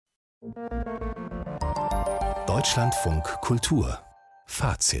Deutschlandfunk Kultur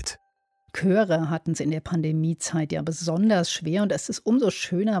Fazit. Chöre hatten es in der Pandemiezeit ja besonders schwer und es ist umso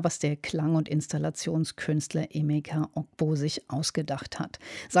schöner, was der Klang- und Installationskünstler Emeka Ogboh sich ausgedacht hat.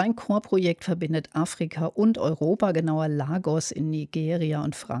 Sein Chorprojekt verbindet Afrika und Europa, genauer Lagos in Nigeria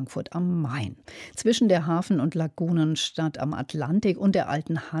und Frankfurt am Main. Zwischen der Hafen- und Lagunenstadt am Atlantik und der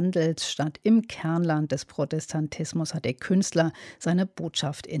alten Handelsstadt im Kernland des Protestantismus hat der Künstler seine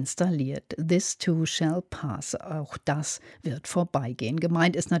Botschaft installiert. This too shall pass. Auch das wird vorbeigehen.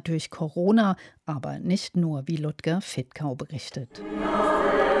 Gemeint ist natürlich Corona, aber nicht nur, wie Ludger Fittkau berichtet.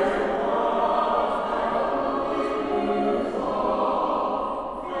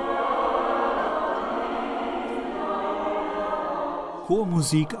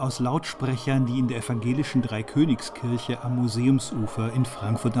 Chormusik aus Lautsprechern, die in der evangelischen Dreikönigskirche am Museumsufer in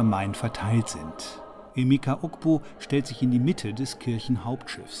Frankfurt am Main verteilt sind. Emeka Ogboh stellt sich in die Mitte des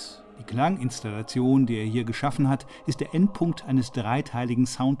Kirchenhauptschiffs. Die Klanginstallation, die er hier geschaffen hat, ist der Endpunkt eines dreiteiligen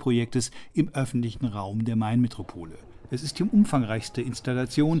Soundprojektes im öffentlichen Raum der Mainmetropole. Es ist die umfangreichste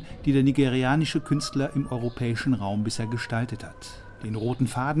Installation, die der nigerianische Künstler im europäischen Raum bisher gestaltet hat. Den roten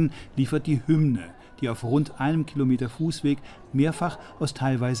Faden liefert die Hymne, die auf rund 1 Kilometer Fußweg mehrfach aus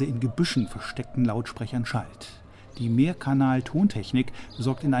teilweise in Gebüschen versteckten Lautsprechern schallt. Die Mehrkanal-Tontechnik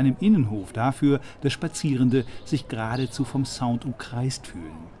sorgt in einem Innenhof dafür, dass Spazierende sich geradezu vom Sound umkreist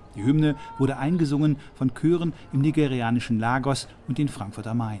fühlen. Die Hymne wurde eingesungen von Chören im nigerianischen Lagos und in Frankfurt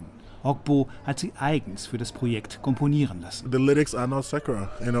am Main. Ogboh hat sie eigens für das Projekt komponieren lassen.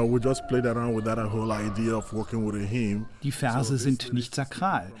 Die Verse sind nicht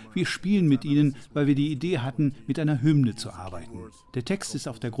sakral. Wir spielen mit ihnen, weil wir die Idee hatten, mit einer Hymne zu arbeiten. Der Text ist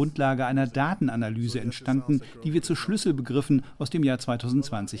auf der Grundlage einer Datenanalyse entstanden, die wir zu Schlüsselbegriffen aus dem Jahr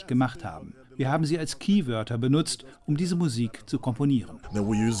 2020 gemacht haben. Wir haben sie als Keywörter benutzt, um diese Musik zu komponieren.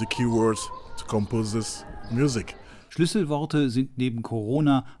 Schlüsselworte sind neben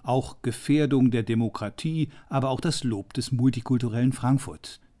Corona auch Gefährdung der Demokratie, aber auch das Lob des multikulturellen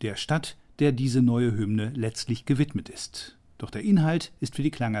Frankfurt, der Stadt, der diese neue Hymne letztlich gewidmet ist. Doch der Inhalt ist für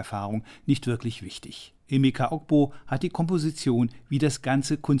die Klangerfahrung nicht wirklich wichtig. Emeka Ogboh hat die Komposition wie das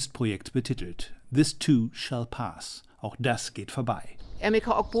ganze Kunstprojekt betitelt. This too shall pass. Auch das geht vorbei.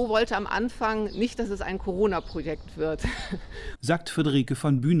 Emeka Ogboh wollte am Anfang nicht, dass es ein Corona-Projekt wird. Sagt Friederike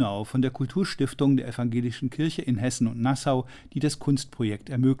von Bünau von der Kulturstiftung der Evangelischen Kirche in Hessen und Nassau, die das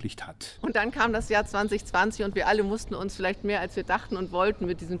Kunstprojekt ermöglicht hat. Und dann kam das Jahr 2020 und wir alle mussten uns vielleicht mehr, als wir dachten und wollten,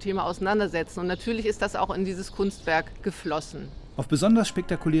 mit diesem Thema auseinandersetzen. Und natürlich ist das auch in dieses Kunstwerk geflossen. Auf besonders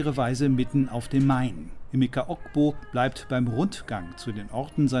spektakuläre Weise mitten auf dem Main. Emeka Ogboh bleibt beim Rundgang zu den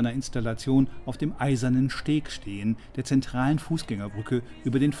Orten seiner Installation auf dem Eisernen Steg stehen, der zentralen Fußgängerbrücke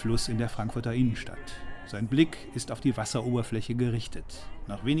über den Fluss in der Frankfurter Innenstadt. Sein Blick ist auf die Wasseroberfläche gerichtet.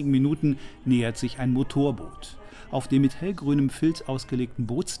 Nach wenigen Minuten nähert sich ein Motorboot. Auf dem mit hellgrünem Filz ausgelegten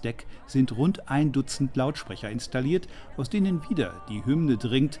Bootsdeck sind rund 1 Dutzend Lautsprecher installiert, aus denen wieder die Hymne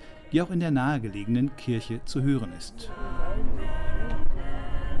dringt, die auch in der nahegelegenen Kirche zu hören ist.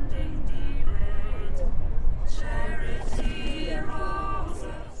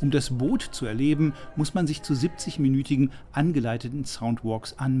 Um das Boot zu erleben, muss man sich zu 70-minütigen angeleiteten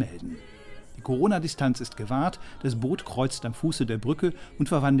Soundwalks anmelden. Die Corona-Distanz ist gewahrt, das Boot kreuzt am Fuße der Brücke und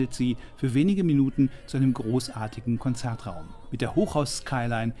verwandelt sie für wenige Minuten zu einem großartigen Konzertraum, mit der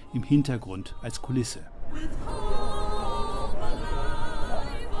Hochhaus-Skyline im Hintergrund als Kulisse.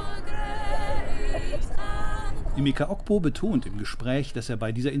 Emeka Ogboh betont im Gespräch, dass er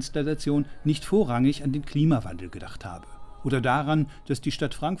bei dieser Installation nicht vorrangig an den Klimawandel gedacht habe. Oder daran, dass die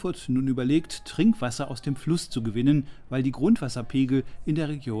Stadt Frankfurt nun überlegt, Trinkwasser aus dem Fluss zu gewinnen, weil die Grundwasserpegel in der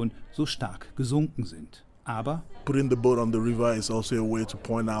Region so stark gesunken sind. Aber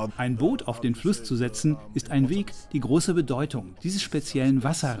ein Boot auf den Fluss zu setzen, ist ein Weg, die große Bedeutung dieses speziellen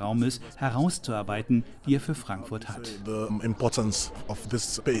Wasserraumes herauszuarbeiten, die er für Frankfurt hat.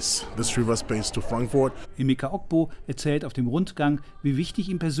 Emeka Ogboh erzählt auf dem Rundgang, wie wichtig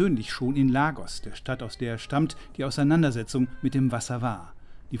ihm persönlich schon in Lagos, der Stadt, aus der er stammt, die Auseinandersetzung mit dem Wasser war.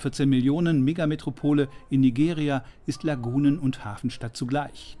 Die 14 Millionen Megametropole in Nigeria ist Lagunen- und Hafenstadt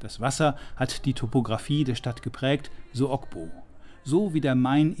zugleich. Das Wasser hat die Topographie der Stadt geprägt, so Ogboh. So wie der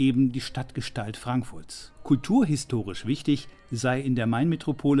Main eben die Stadtgestalt Frankfurts. Kulturhistorisch wichtig sei in der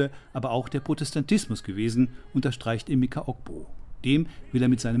Mainmetropole aber auch der Protestantismus gewesen, unterstreicht Emeka Ogboh. Dem will er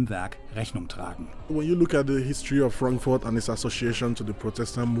mit seinem Werk Rechnung tragen. Wenn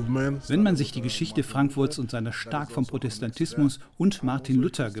man sich die Geschichte Frankfurts und seiner stark vom Protestantismus und Martin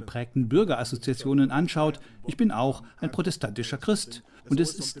Luther geprägten Bürgerassoziationen anschaut, ich bin auch ein protestantischer Christ, Und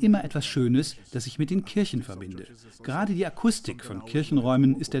es ist immer etwas Schönes, das ich mit den Kirchen verbinde. Gerade die Akustik von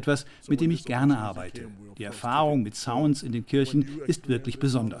Kirchenräumen ist etwas, mit dem ich gerne arbeite. Die Erfahrung mit Sounds in den Kirchen ist wirklich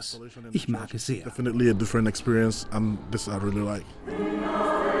besonders. Ich mag es sehr.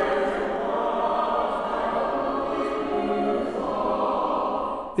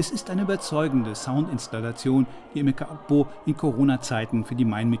 Es ist eine überzeugende Soundinstallation, die Emeka Ogboh in Corona-Zeiten für die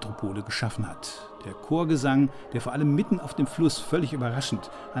Main-Metropole geschaffen hat. Der Chorgesang, der vor allem mitten auf dem Fluss völlig überraschend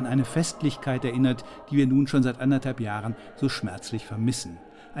an eine Festlichkeit erinnert, die wir nun schon seit 1,5 Jahren so schmerzlich vermissen.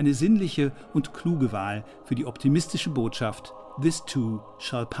 Eine sinnliche und kluge Wahl für die optimistische Botschaft "This too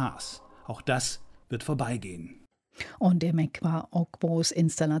shall pass". Auch das wird vorbeigehen. Und Emeka Ogbohs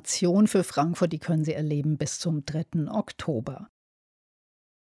Installation für Frankfurt, die können Sie erleben bis zum 3. Oktober.